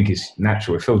I think it's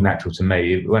natural. It feels natural to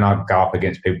me when I go up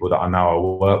against people that I know I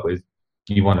will work with.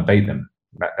 You want to beat them.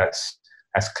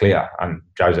 That's clear, and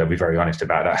Jose will be very honest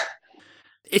about that.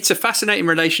 It's a fascinating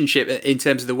relationship in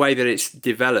terms of the way that it's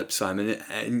developed, Simon,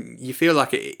 and you feel like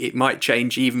it might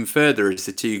change even further as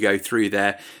the two go through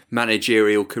their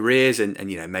managerial careers, and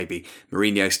maybe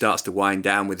Mourinho starts to wind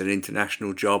down with an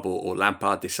international job, or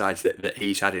Lampard decides that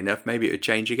he's had enough. Maybe it would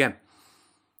change again.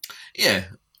 Yeah,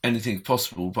 anything's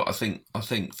possible, but I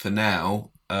think for now,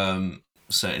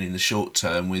 certainly in the short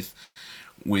term,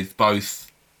 with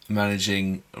both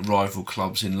managing rival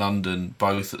clubs in London,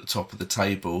 both at the top of the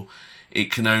table, it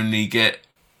can only get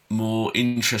more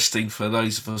interesting for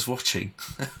those of us watching,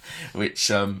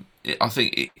 which I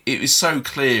think it was so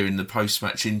clear in the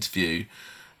post-match interview,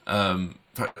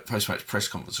 post-match press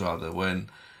conference rather, when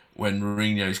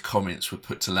Mourinho's comments were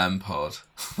put to Lampard.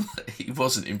 He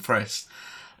wasn't impressed.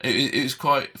 It was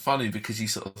quite funny because he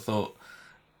sort of thought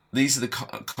these are the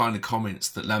kind of comments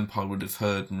that Lampard would have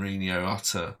heard Mourinho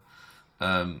utter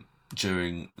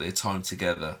during their time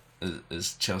together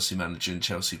as Chelsea manager and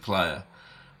Chelsea player.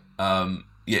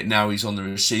 Yet now he's on the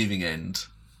receiving end.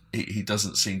 He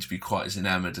doesn't seem to be quite as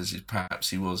enamoured as perhaps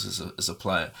he was as a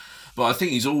player. But I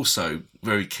think he's also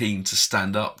very keen to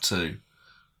stand up to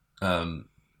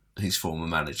his former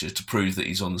manager to prove that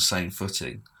he's on the same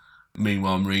footing.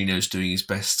 Meanwhile, Mourinho's doing his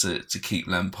best to keep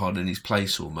Lampard in his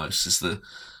place almost as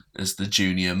the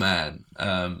junior man.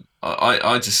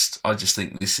 I just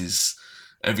think this is,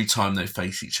 every time they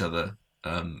face each other,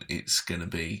 it's going to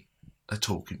be a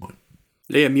talking point.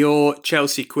 Liam, your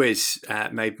Chelsea quiz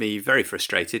made me very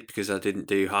frustrated because I didn't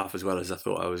do half as well as I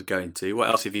thought I was going to. What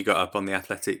else have you got up on The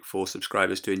Athletic for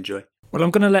subscribers to enjoy? Well, I'm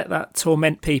going to let that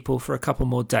torment people for a couple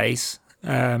more days.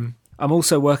 I'm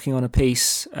also working on a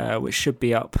piece which should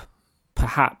be up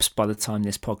perhaps by the time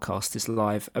this podcast is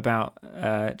live about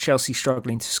Chelsea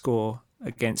struggling to score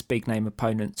against big name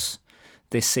opponents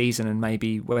this season, and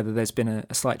maybe whether there's been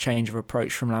a slight change of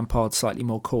approach from Lampard, slightly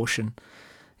more caution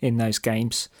in those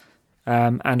games.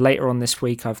 And later on this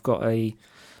week, I've got a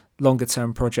longer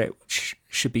term project which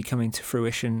should be coming to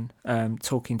fruition,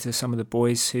 talking to some of the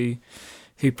boys who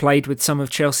played with some of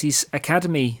Chelsea's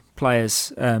academy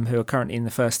players who are currently in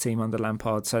the first team under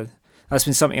Lampard. So that's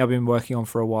been something I've been working on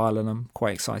for a while and I'm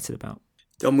quite excited about.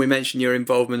 Dom, we mentioned your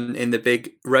involvement in the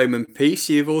big Roman piece.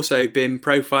 You've also been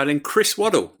profiling Chris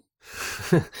Waddle.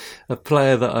 A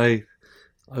player that I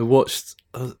watched,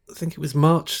 I think it was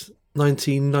March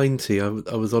 1990.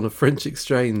 I was on a French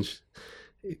exchange,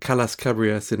 Calas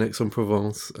Cabriès in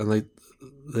Aix-en-Provence, and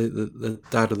the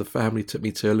dad of the family took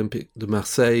me to Olympique de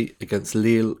Marseille against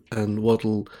Lille, and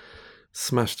Waddle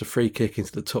smashed a free kick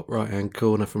into the top right-hand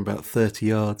corner from about 30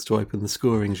 yards to open the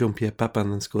scoring. Jean-Pierre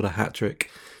Papin then scored a hat-trick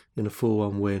in a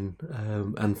 4-1 win.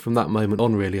 And from that moment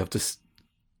on, really, I've just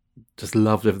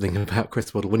loved everything about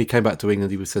Chris Waddle. When he came back to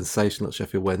England, he was sensational at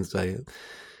Sheffield Wednesday,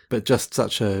 but just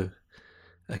such a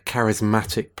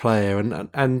charismatic player.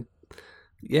 And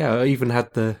yeah, I even had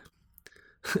I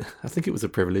think it was a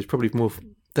privilege,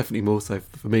 definitely more so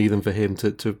for me than for him,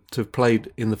 to have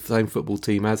played in the same football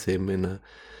team as him in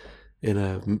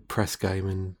a press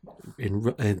game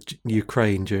in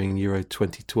Ukraine during Euro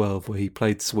 2012, where he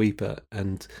played sweeper,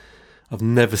 and I've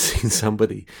never seen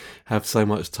somebody have so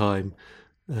much time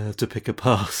to pick a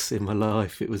pass in my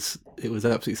life. It was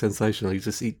absolutely sensational.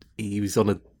 He was on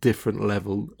a different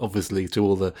level, obviously, to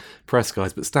all the press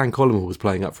guys. But Stan Collymore was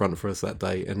playing up front for us that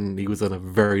day, and he was on a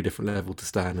very different level to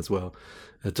Stan as well.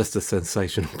 Just a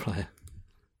sensational player.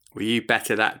 Were you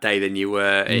better that day than you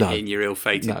were in your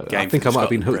ill-fated game? I think I might have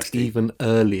been hooked even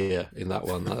earlier in that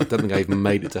one. I don't think I even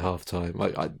made it to half time.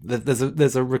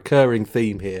 There's a recurring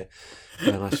theme here,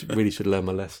 and I really should learn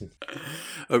my lesson.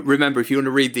 Remember, if you want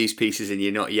to read these pieces and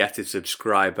you're not yet a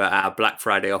subscriber, our Black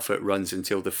Friday offer runs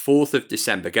until the 4th of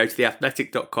December. Go to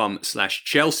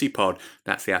theathletic.com/ChelseaPod.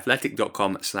 That's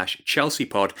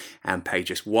theathletic.com/ChelseaPod, and pay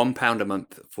just £1 a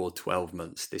month for 12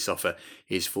 months. This offer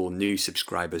is for new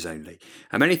subscribers only.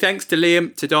 And many thanks to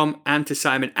Liam, to Dom, and to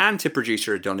Simon, and to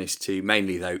producer Adonis,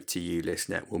 mainly though to you,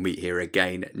 listener. We'll meet here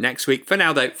again next week. For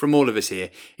now, though, from all of us here,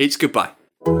 it's goodbye.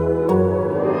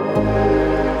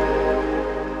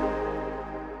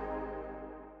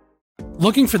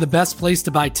 Looking for the best place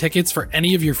to buy tickets for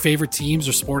any of your favorite teams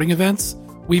or sporting events?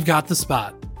 We've got the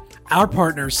spot. Our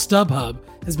partner, StubHub,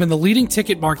 has been the leading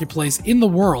ticket marketplace in the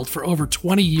world for over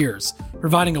 20 years,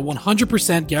 providing a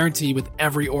 100% guarantee with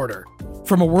every order.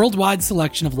 From a worldwide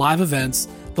selection of live events,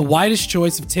 the widest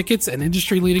choice of tickets, and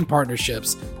industry-leading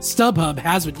partnerships, StubHub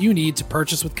has what you need to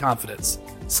purchase with confidence.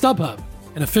 StubHub,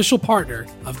 an official partner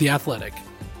of The Athletic.